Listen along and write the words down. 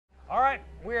All right,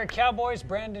 we're at Cowboys.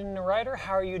 Brandon and Rhyder,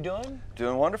 how are you doing?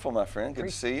 Doing wonderful, my friend. Good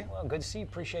to see you. Well, good to see you.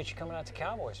 Appreciate you coming out to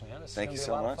Cowboys, man. This Thank is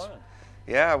you going to be a so lot much. of fun.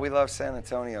 Yeah, we love San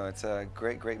Antonio. It's a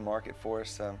great market for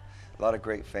us. A lot of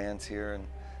great fans here, and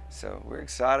so we're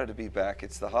excited to be back.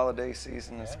 It's the holiday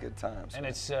season. It's good times. And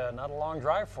it's not a long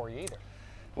drive for you either.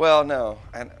 Well, no.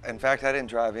 And in fact, I didn't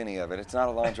drive any of it. It's not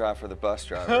a long drive for the bus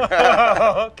driver.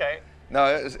 Okay. No,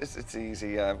 it's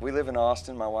easy. We live in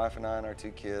Austin, my wife and I and our 2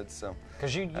 kids. So.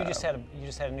 Because you just had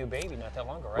a new baby not that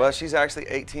long ago, right? Well, she's actually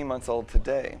 18 months old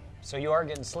today. So you are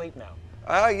getting sleep now.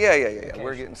 Yeah. Okay.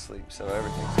 We're getting sleep, so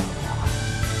everything's good.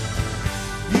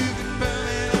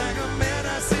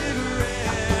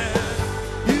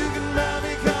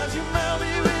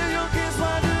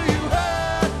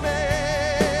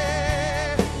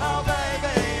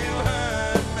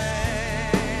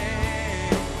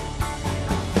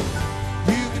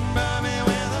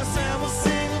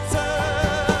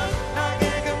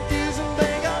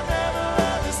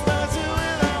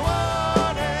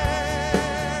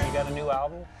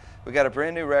 We got a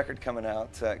brand new record coming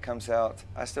out. It comes out,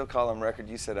 I still call them record,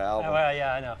 you said album. Oh, well,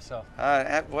 yeah, I know. So.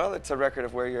 Well, it's a record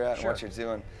of where you're at Sure. and what you're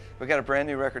doing. We got a brand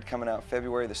new record coming out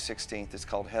February the 16th. It's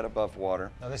called Head Above Water.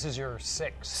 Now, this is your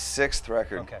 6th. 6th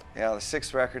record. Okay. Yeah, the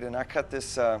 6th record, and I cut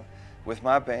this with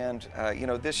my band. You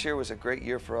know, this year was a great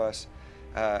year for us.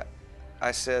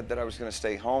 I said that I was going to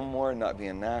stay home more and not be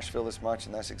in Nashville as much,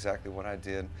 and that's exactly what I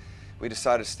did. We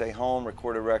decided to stay home,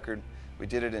 record a record. We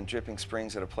did it in Dripping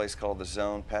Springs at a place called The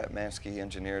Zone. Pat Mansky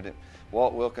engineered it.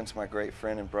 Walt Wilkins, my great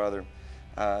friend and brother,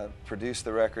 produced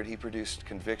the record. He produced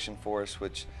Conviction for us,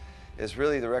 which is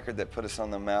really the record that put us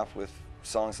on the map with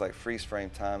songs like Freeze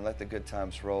Frame Time, Let the Good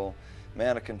Times Roll,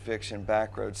 Man of Conviction,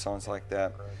 Backroads, songs like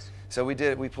that. So we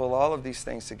pulled all of these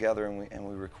things together and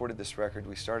we recorded this record.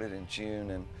 We started in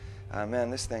June, and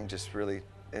man, this thing just really,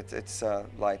 it's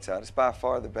lights out. It's by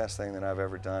far the best thing that I've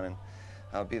ever done, and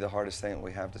it'll be the hardest thing that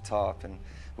we have to top. And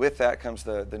with that comes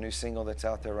the new single that's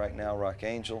out there right now, Rock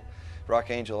Angel.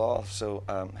 Rock Angel also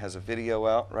has a video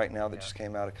out right now that just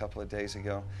came out a couple of days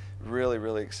ago.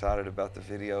 Really excited about the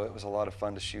video. It was a lot of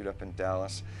fun to shoot up in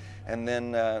Dallas. And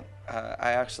then I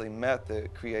actually met the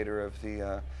creator of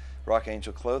the Rock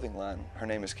Angel clothing line. Her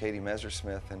name is Katie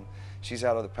Messersmith, and she's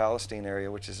out of the Palestine area,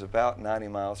 which is about 90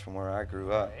 miles from where I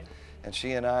grew up. Right. And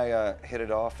she and I hit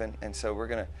it off, and so we're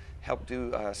going to help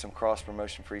do some cross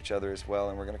promotion for each other as well,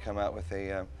 and we're going to come out with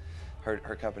a,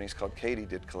 her company's called Katie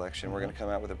Did Collection. We're going to come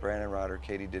out with a Brandon Rhyder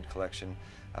Katie Did Collection,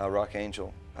 Rock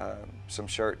Angel, some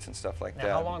shirts and stuff like that.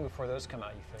 Now, how long before those come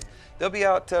out, you figure? They'll be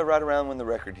out right around when the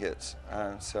record hits.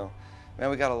 So, man,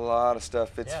 we got a lot of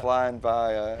stuff. It's flying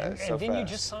by so fast. And didn't you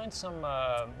just sign some,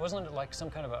 wasn't it like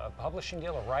some kind of a publishing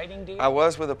deal, a writing deal? I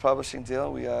was with a publishing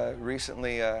deal. We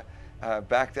recently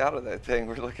backed out of that thing.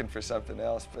 We're looking for something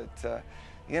else, but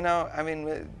you know, I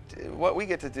mean, what we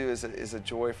get to do is a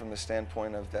joy from the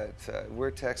standpoint of that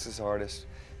we're Texas artists,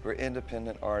 we're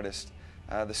independent artists.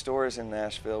 The store is in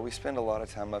Nashville. We spend a lot of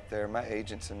time up there. My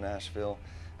agent's in Nashville.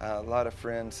 A lot of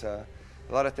friends, a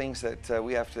lot of things that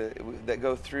we have that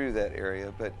go through that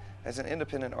area. But as an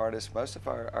independent artist, most of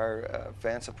our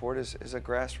fan support is a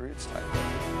grassroots type of.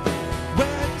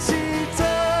 When she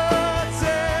touches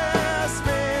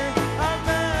me, I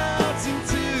melt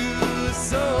into the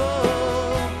soul.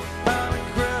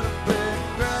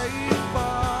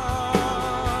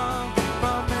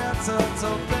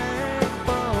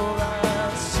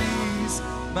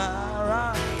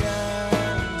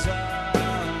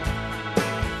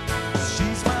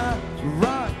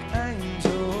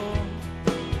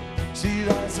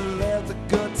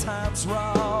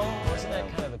 Isn't that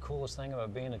kind of the coolest thing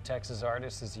about being a Texas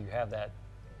artist is you have that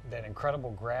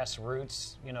incredible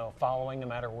grassroots, you know, following no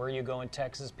matter where you go in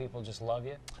Texas, people just love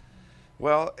you?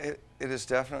 Well, it is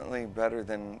definitely better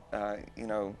than, you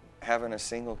know, having a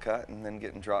single cut and then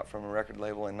getting dropped from a record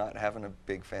label and not having a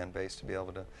big fan base to be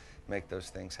able to make those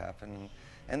things happen.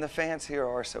 And the fans here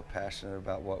are so passionate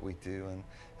about what we do,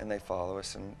 and they follow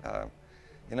us. And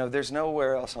you know, there's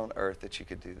nowhere else on earth that you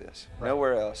could do this. Right.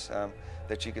 Nowhere else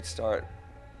that you could start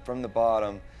from the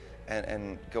bottom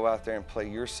and go out there and play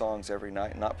your songs every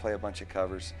night and not play a bunch of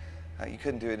covers. You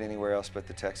couldn't do it anywhere else but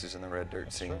the Texas and the Red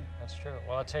Dirt scene. True. That's true.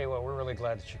 Well, I'll tell you what, we're really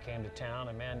glad that you came to town,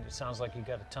 and man, it sounds like you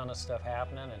got a ton of stuff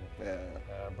happening.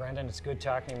 And Brandon, it's good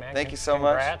talking to you, man. Thank you so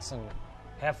much. Congrats, and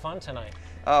have fun tonight.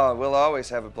 Oh, we'll always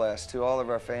have a blast. To all of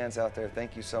our fans out there,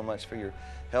 thank you so much for your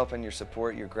help and your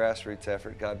support, your grassroots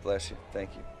effort. God bless you.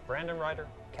 Thank you. Brandon Rhyder,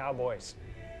 Cowboys.